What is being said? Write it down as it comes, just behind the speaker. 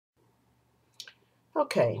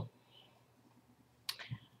Okay,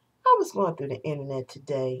 I was going through the internet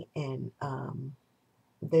today and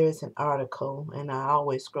there's an article, and I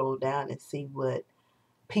always scroll down and see what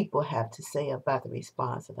people have to say about the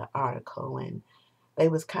response of the article. And they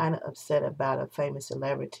was kind of upset about a famous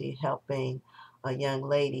celebrity helping a young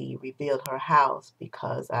lady rebuild her house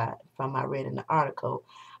because from I read in the article,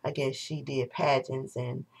 I guess she did pageants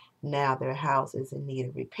and now their house is in need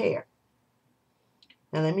of repair.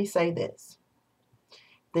 Now let me say this.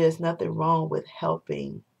 There's nothing wrong with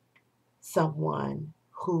helping someone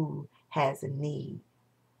who has a need.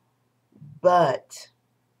 But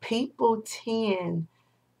people tend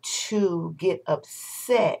to get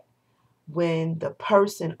upset when the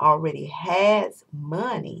person already has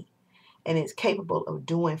money and is capable of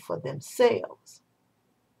doing for themselves.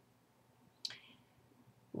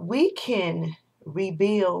 We can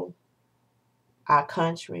rebuild our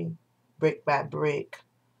country brick by brick,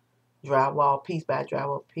 drywall piece by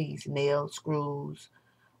drywall piece, nails, screws,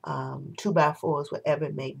 two by fours, whatever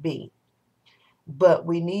it may be. But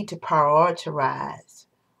we need to prioritize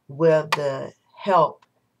where the help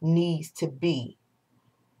needs to be.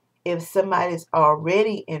 If somebody's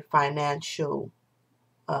already in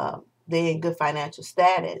they're in good financial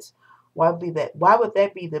status, why would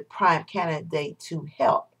that be the prime candidate to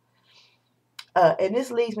help? And this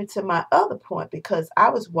leads me to my other point because I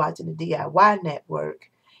was watching the DIY network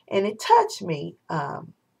and it touched me.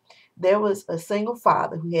 There was a single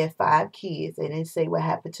father who had 5 kids. They didn't say what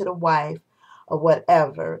happened to the wife or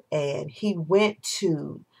whatever. And he went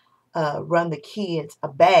to run the kids a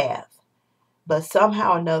bath, but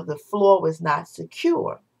somehow or another the floor was not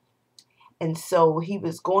secure. And so he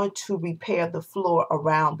was going to repair the floor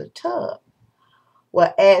around the tub.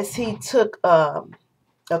 Well, as he took a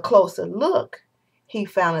closer look, he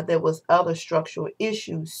found that there was other structural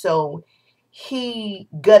issues. So he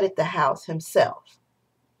gutted the house himself.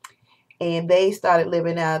 And they started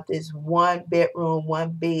living out this 1 bedroom,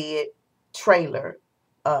 1 bed trailer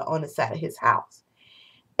on the side of his house.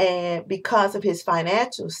 And because of his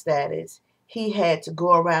financial status, he had to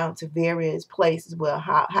go around to various places where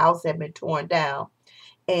houses had been torn down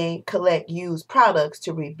and collect used products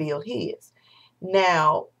to rebuild his.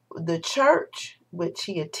 Now, the church which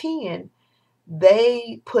he attended,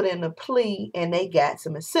 they put in a plea and they got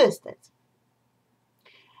some assistance.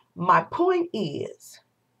 My point is,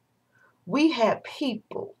 we have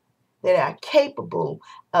people that are capable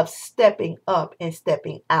of stepping up and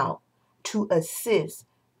stepping out to assist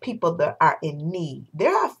people that are in need.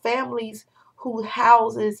 There are families whose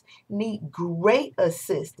houses need great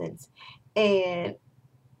assistance. And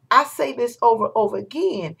I say this over and over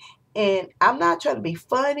again, and I'm not trying to be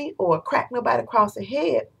funny or crack nobody across the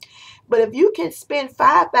head, but if you can spend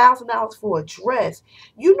 $5,000 for a dress,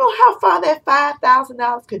 you know how far that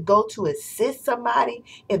 $5,000 could go to assist somebody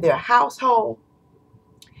in their household?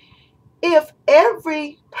 If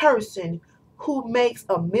every person who makes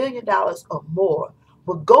 $1 million or more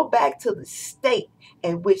would go back to the state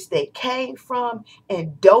in which they came from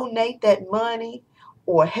and donate that money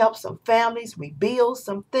or help some families rebuild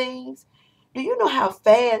some things, do you know how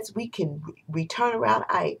fast we can return around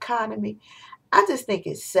our economy? I just think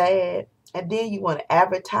it's sad. And then you want to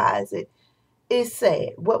advertise it. It's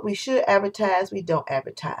sad. What we should advertise, we don't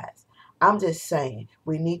advertise. I'm just saying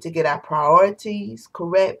we need to get our priorities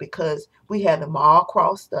correct because we have them all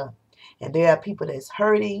crossed up. And there are people that's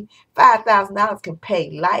hurting. $5,000 can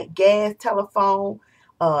pay light, gas, telephone,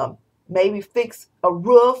 maybe fix a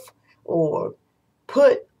roof or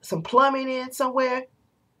put some plumbing in somewhere.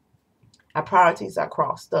 Our priorities are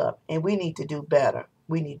crossed up and we need to do better.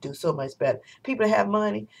 We need to do so much better. People that have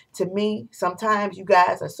money, to me, sometimes you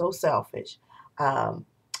guys are so selfish. Um,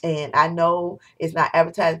 and I know it's not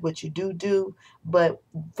advertised what you do, but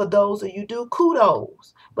for those of you do,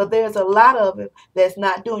 kudos. But there's a lot of it that's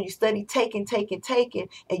not doing. You study taking,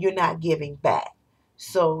 and you're not giving back.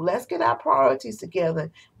 So let's get our priorities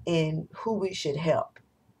together in who we should help.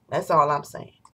 That's all I'm saying.